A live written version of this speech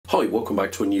Hi, welcome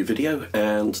back to a new video,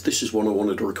 and this is one I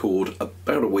wanted to record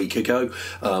about a week ago,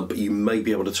 but you may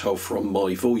be able to tell from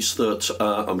my voice that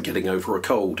I'm getting over a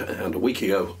cold, and a week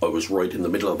ago I was right in the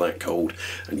middle of that cold,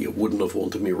 and you wouldn't have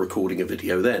wanted me recording a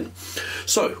video then.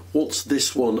 So, what's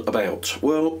this one about?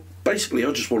 Well, basically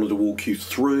I just wanted to walk you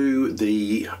through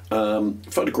the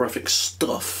photographic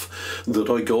stuff that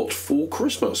I got for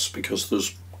Christmas, because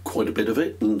there's quite a bit of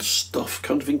it, and stuff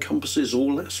kind of encompasses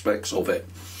all aspects of it.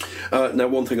 Now,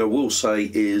 one thing I will say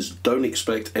is don't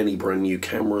expect any brand new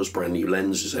cameras, brand new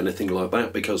lenses, anything like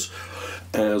that, because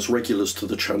as regulars to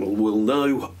the channel will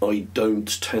know, I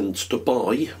don't tend to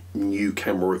buy new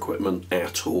camera equipment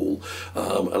at all,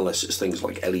 unless it's things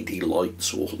like LED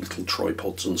lights or little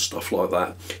tripods and stuff like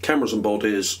that. Cameras and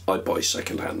bodies I buy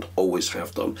second-hand, always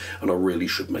have done, and I really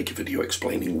should make a video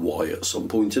explaining why at some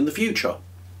point in the future.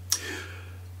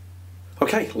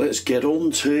 Okay, let's get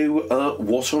on to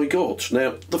what I got.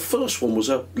 Now, the first one was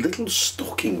a little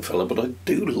stocking fella, but I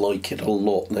do like it a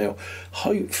lot. Now,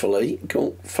 hopefully,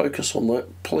 go focus on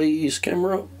that, please,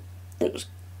 camera. Let's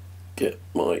get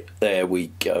my... There we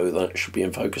go, that should be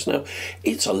in focus now.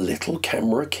 It's a little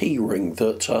camera keyring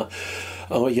that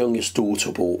our youngest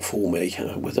daughter bought for me.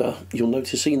 With you'll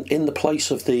notice in the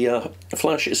place of the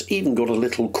flash, it's even got a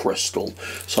little crystal.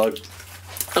 So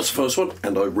that's the first one,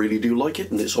 and I really do like it,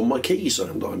 and it's on my keys,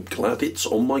 and I'm glad it's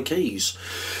on my keys.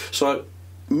 So,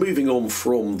 moving on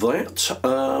from that,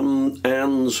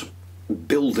 and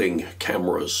building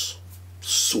cameras,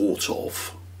 sort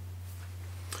of.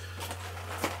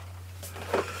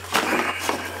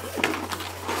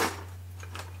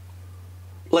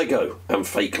 Lego and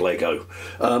fake Lego.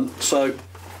 So,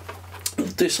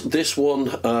 this one,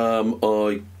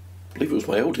 I believe it was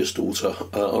my eldest daughter.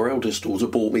 Our eldest daughter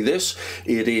bought me this.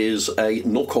 It is a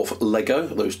knockoff Lego,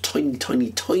 those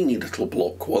tiny little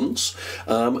block ones,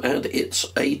 and it's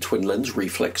a twin lens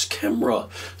reflex camera.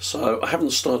 So I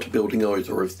haven't started building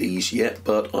either of these yet,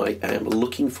 but I am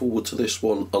looking forward to this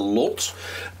one a lot,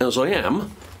 as I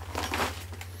am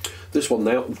this one.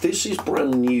 Now, this is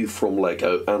brand new from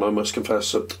Lego, and I must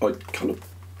confess that I kind of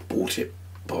bought it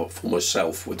for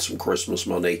myself with some Christmas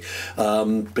money,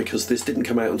 because this didn't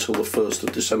come out until the 1st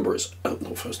of December. It's not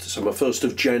 1st December, 1st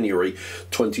of January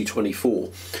 2024.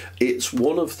 It's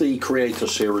one of the Creator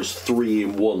Series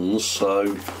 3-in-1s,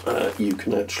 so you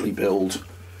can actually build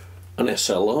an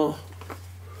SLR,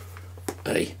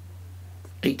 a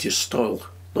 80s style,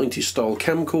 90s style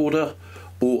camcorder,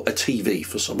 or a TV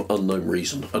for some unknown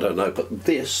reason, I don't know, but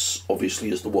this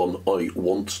obviously is the one I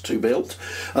want to build.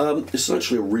 This is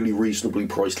actually a really reasonably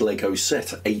priced Lego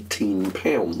set at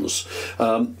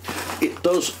 £18. It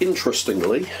does,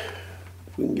 interestingly,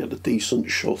 if we can get a decent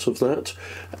shot of that,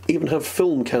 even have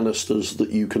film canisters that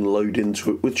you can load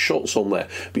into it with shots on there.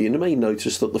 But you may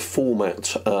notice that the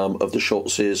format of the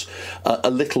shots is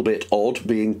a little bit odd,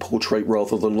 being portrait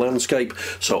rather than landscape,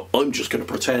 so I'm just going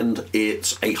to pretend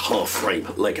it's a half-frame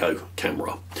Lego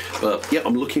camera. But yeah,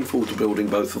 I'm looking forward to building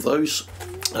both of those.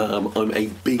 I'm a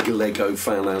big Lego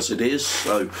fan as it is,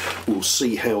 so we'll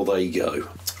see how they go.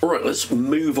 Alright, let's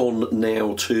move on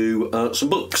now to some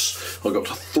books. I've got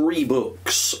 3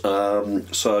 books,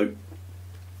 so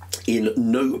in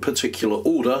no particular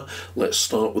order, let's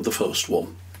start with the first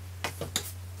one.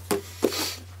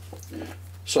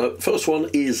 So, first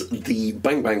one is the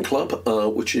Bang Bang Club,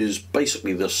 which is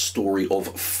basically the story of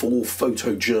 4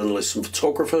 photojournalists and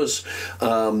photographers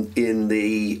in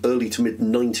the early to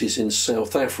mid-90s in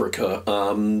South Africa.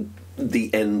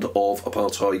 The end of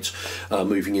apartheid,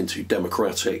 moving into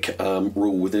democratic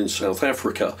rule within South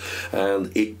Africa,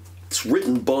 and it's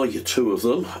written by 2 of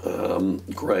them,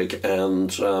 Greg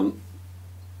and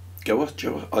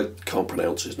Joe, I can't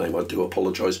pronounce his name, I do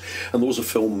apologise. And there was a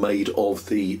film made of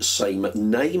the same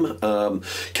name.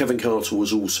 Kevin Carter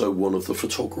was also one of the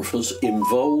photographers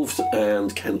involved,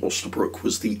 and Ken Osterbrook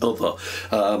was the other.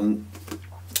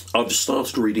 I've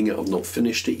started reading it, I've not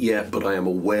finished it yet, but I am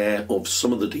aware of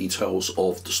some of the details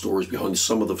of the stories behind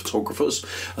some of the photographers,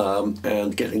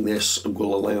 and getting this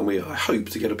will allow me, I hope,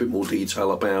 to get a bit more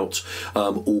detail about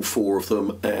all 4 of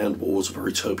them, and what was a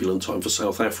very turbulent time for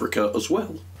South Africa as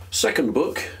well. Second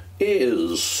book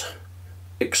is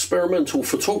Experimental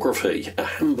Photography, a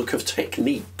Handbook of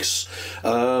Techniques.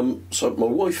 So my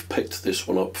wife picked this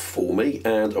one up for me,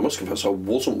 and I must confess I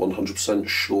wasn't 100%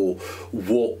 sure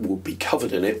what would be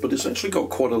covered in it, but it's actually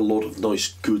got quite a lot of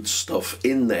nice good stuff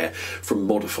in there, from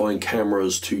modifying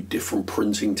cameras to different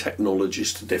printing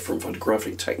technologies to different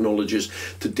photographic technologies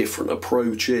to different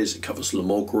approaches. It covers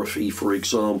lomography, for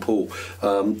example.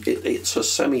 It's a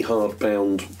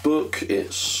semi-hardbound book.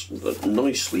 It's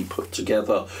nicely put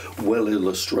together, well illustrated,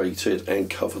 illustrated and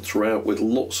covered throughout, with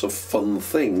lots of fun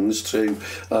things to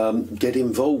get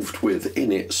involved with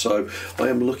in it. So I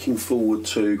am looking forward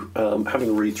to having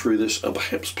a read through this and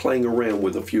perhaps playing around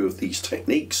with a few of these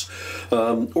techniques,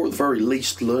 or at the very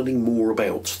least learning more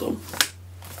about them.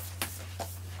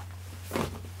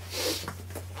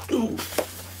 Ooh.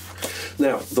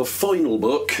 Now, the final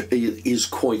book is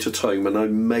quite a tome, and I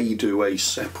may do a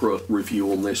separate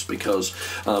review on this because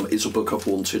it's a book I've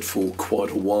wanted for quite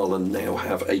a while and now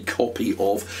have a copy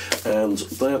of, and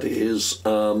that is,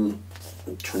 I'm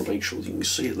trying to make sure that you can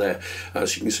see it there.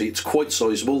 As you can see, it's quite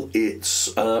sizable.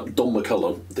 It's Don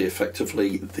McCullum,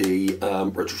 effectively the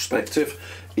retrospective.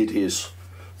 It is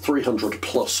 300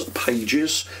 plus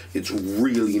pages. It's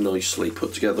really nicely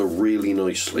put together, really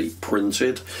nicely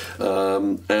printed,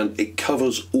 and it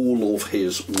covers all of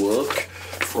his work,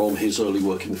 from his early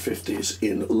work in the 50s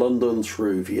in London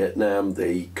through Vietnam,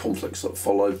 the conflicts that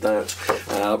followed that,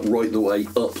 right the way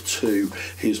up to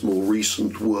his more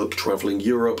recent work travelling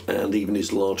Europe, and even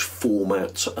his large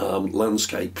format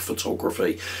landscape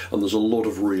photography. And there's a lot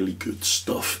of really good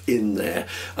stuff in there.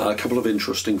 A couple of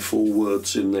interesting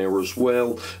forewords in there as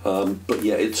well. But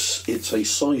yeah, it's a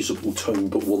sizable tome,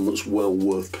 but one that's well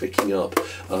worth picking up,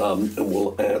 and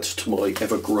will add to my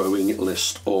ever-growing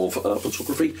list of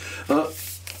photography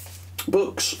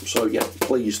books. So yeah,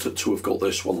 pleased to have got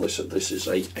this one. This is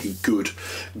a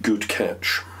good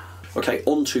catch. Okay,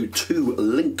 on to two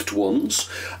linked ones.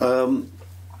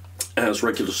 As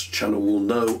regulars to the channel will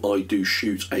know, I do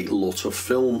shoot a lot of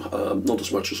film, not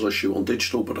as much as I shoot on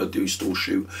digital, but I do still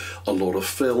shoot a lot of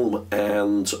film,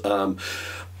 and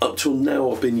up till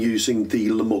now I've been using the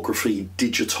Lomography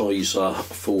digitizer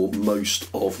for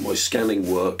most of my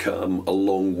scanning work,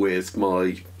 along with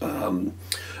my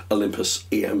Olympus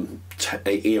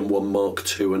EM1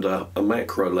 Mark II and a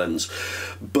macro lens.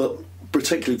 But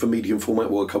particularly for medium format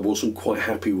work, I wasn't quite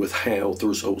happy with how the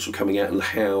results were coming out and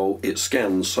how it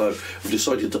scans, so I've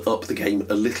decided to up the game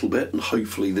a little bit, and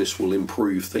hopefully this will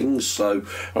improve things. So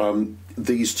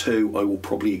these two I will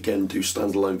probably again do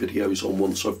standalone videos on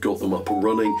once I've got them up and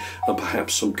running, and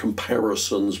perhaps some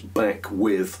comparisons back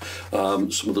with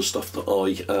some of the stuff that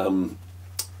I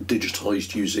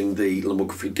digitized using the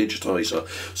Lomography digitizer.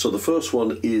 So the first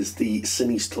one is the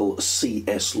Cinestil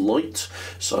CS Lite.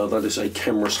 So that is a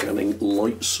camera scanning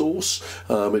light source.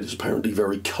 It is apparently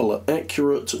very color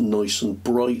accurate, nice and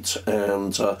bright,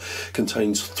 and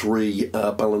contains three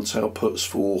balance outputs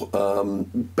for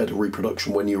better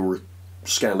reproduction when you're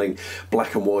scanning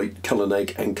black and white, color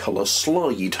neg, and color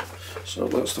slide. So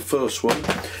that's the first one.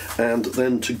 And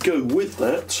then to go with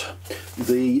that,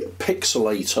 the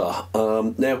pixelator.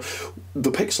 Now,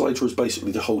 the pixelator is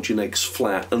basically to hold your negs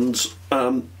flat, and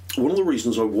one of the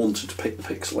reasons I wanted to pick the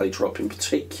pixelator up in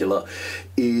particular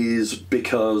is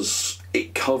because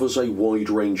it covers a wide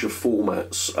range of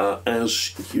formats.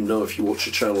 As you know, if you watch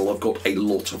the channel, I've got a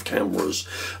lot of cameras,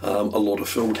 a lot of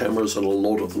film cameras, and a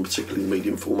lot of them, particularly the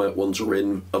medium format ones, are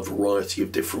in a variety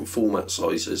of different format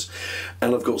sizes.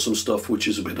 And I've got some stuff which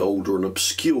is a bit older and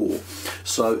obscure.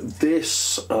 So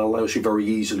this allows you very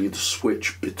easily to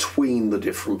switch between the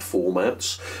different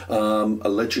formats.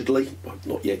 Allegedly, I've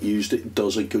not yet used it,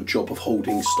 does a good job of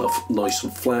holding stuff nice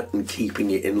and flat and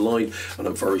keeping it in line. And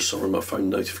I'm very sorry my phone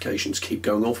notifications keep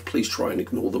going off. Please try and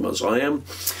ignore them as I am.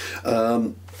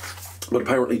 But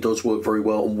apparently it does work very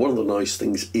well, and one of the nice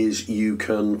things is you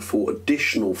can, for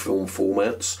additional film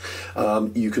formats,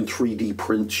 you can 3D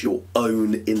print your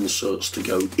own inserts to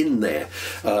go in there,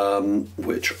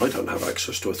 which I don't have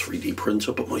access to a 3D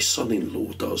printer, but my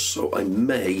son-in-law does, so I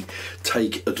may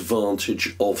take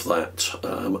advantage of that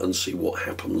and see what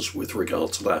happens with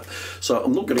regard to that. So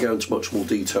I'm not going to go into much more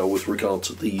detail with regard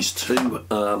to these two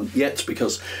yet,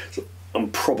 because I'm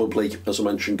probably, as I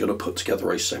mentioned, going to put together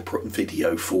a separate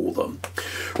video for them.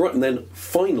 Right, and then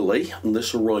finally, and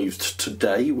this arrived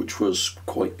today, which was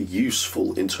quite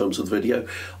useful in terms of the video,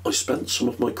 I spent some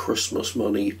of my Christmas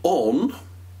money on,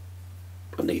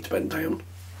 I need to bend down,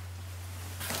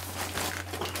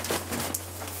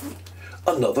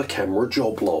 another camera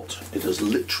job lot. It has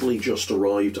literally just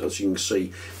arrived. As you can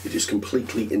see, it is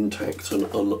completely intact and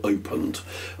unopened.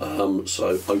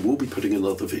 So I will be putting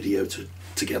another video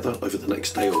together over the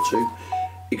next day or two,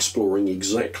 exploring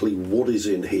exactly what is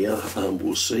in here, and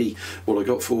we'll see what I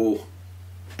got for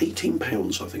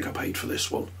 £18. I think I paid for this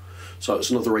one. So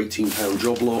it's another £18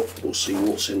 job lot. We'll see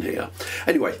what's in here.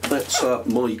 Anyway, that's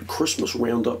my Christmas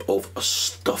roundup of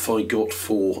stuff I got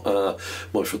for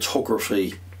my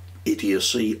photography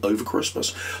idiocy over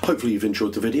Christmas. Hopefully you've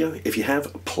enjoyed the video. If you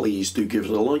have, please do give it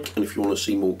a like, and if you want to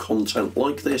see more content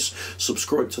like this,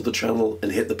 subscribe to the channel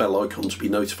and hit the bell icon to be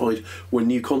notified when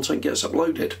new content gets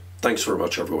uploaded. Thanks very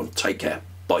much, everyone. Take care.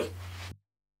 Bye.